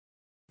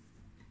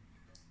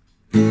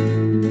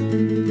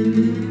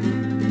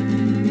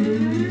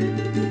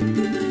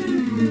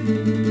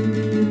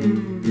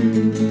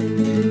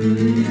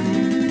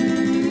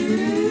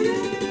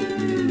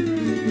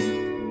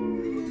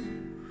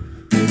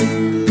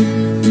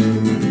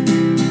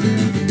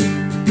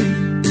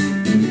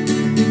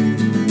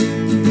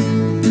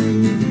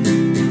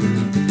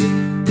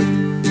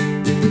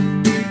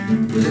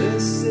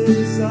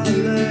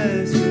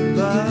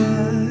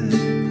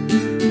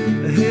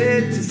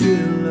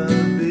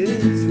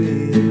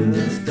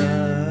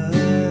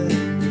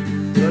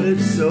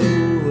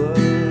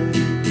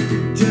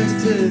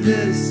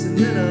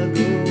then I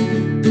go.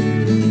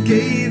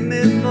 Gave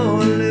me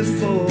more, live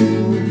for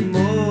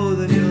more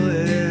than you'll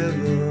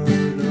ever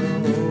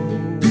know.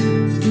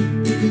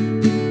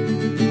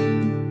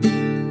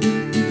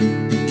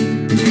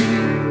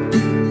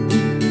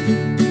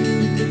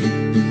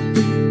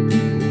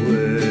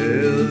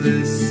 Well,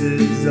 this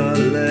is our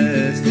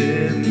last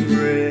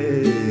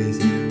embrace.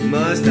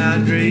 Must I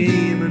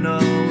dream and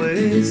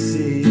always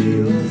see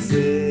your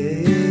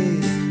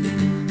face?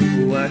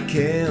 Why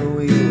can't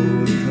we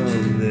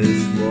overcome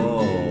this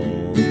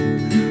wall?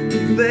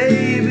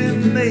 Baby,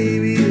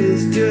 maybe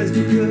it's just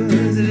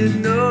because I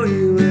didn't know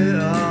you at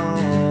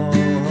all.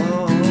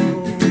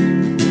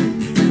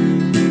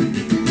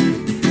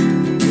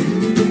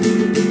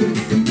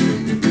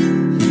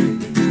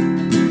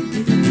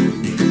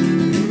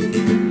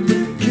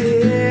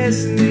 Kiss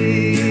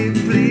me,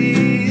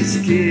 please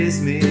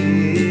kiss me.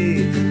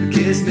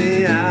 Kiss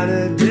me out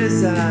of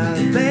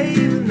desire,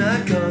 baby,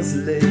 not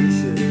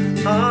consolation.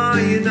 Oh,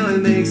 you know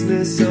it makes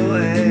me so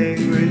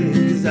angry,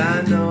 'cause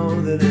I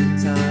know that in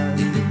time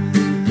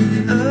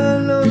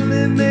I'll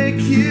only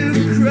make you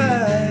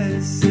cry.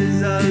 This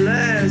is our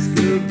last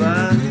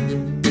goodbye.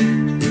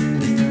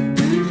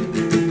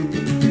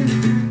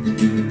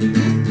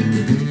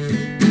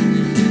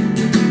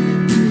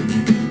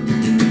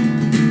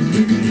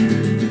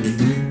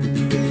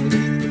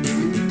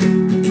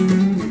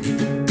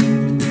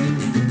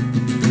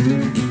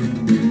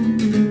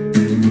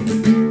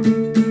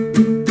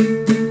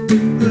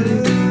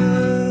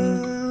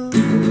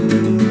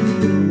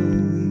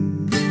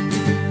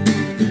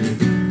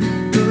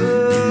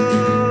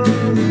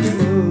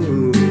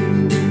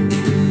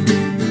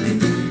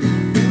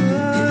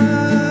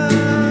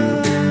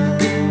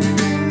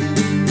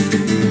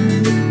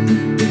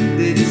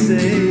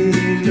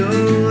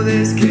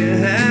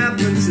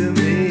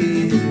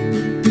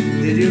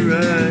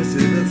 Rush to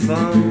the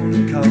phone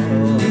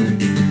call.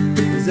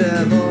 Is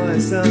there a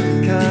voice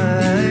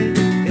unkind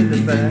in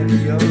the back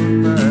of your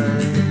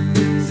mind?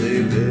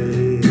 Say,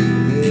 baby,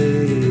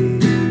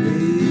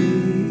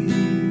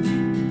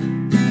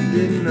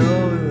 didn't know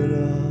it at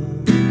all.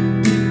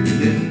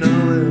 Didn't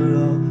know it at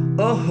all.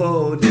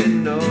 Oh,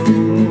 didn't know.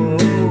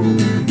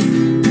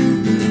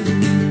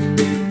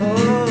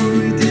 Oh,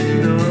 we didn't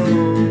know.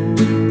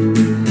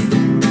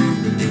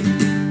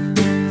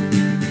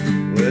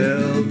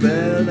 Well,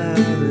 bell out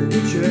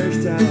church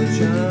tower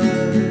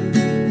chime,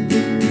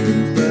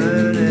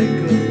 burn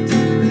echo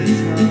to his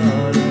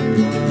heart of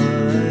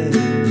mine.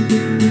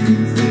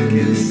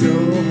 Thinking so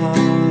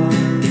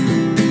hard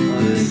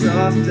on his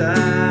soft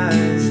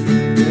eyes,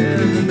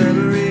 and the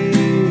memory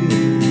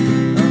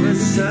of a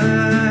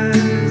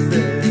signs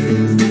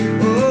there's.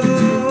 Oh,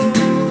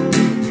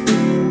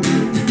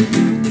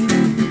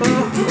 oh,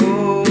 oh,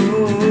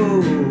 oh.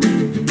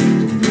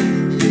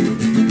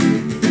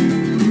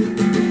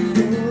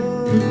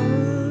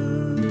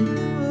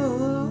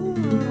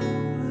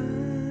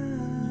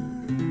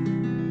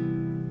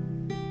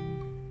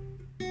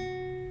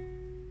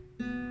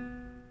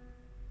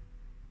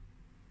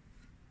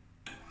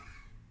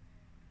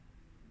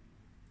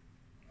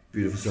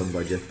 Beautiful song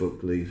by Jeff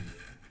Buckley.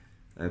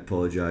 I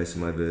apologise for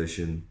my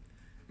version.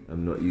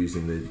 I'm not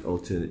using the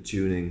alternate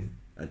tuning.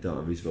 I don't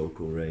have his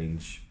vocal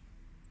range.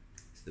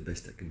 It's the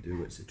best I can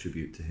do. It's a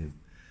tribute to him.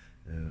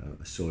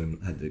 I saw him,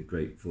 had the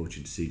great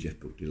fortune to see Jeff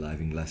Buckley live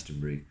in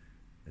Glastonbury.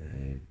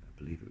 I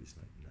believe it was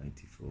like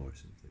 94 or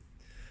something,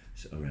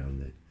 so around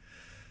then.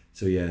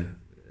 So yeah,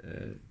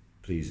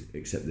 please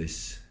accept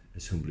this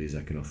as humbly as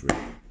I can offer it.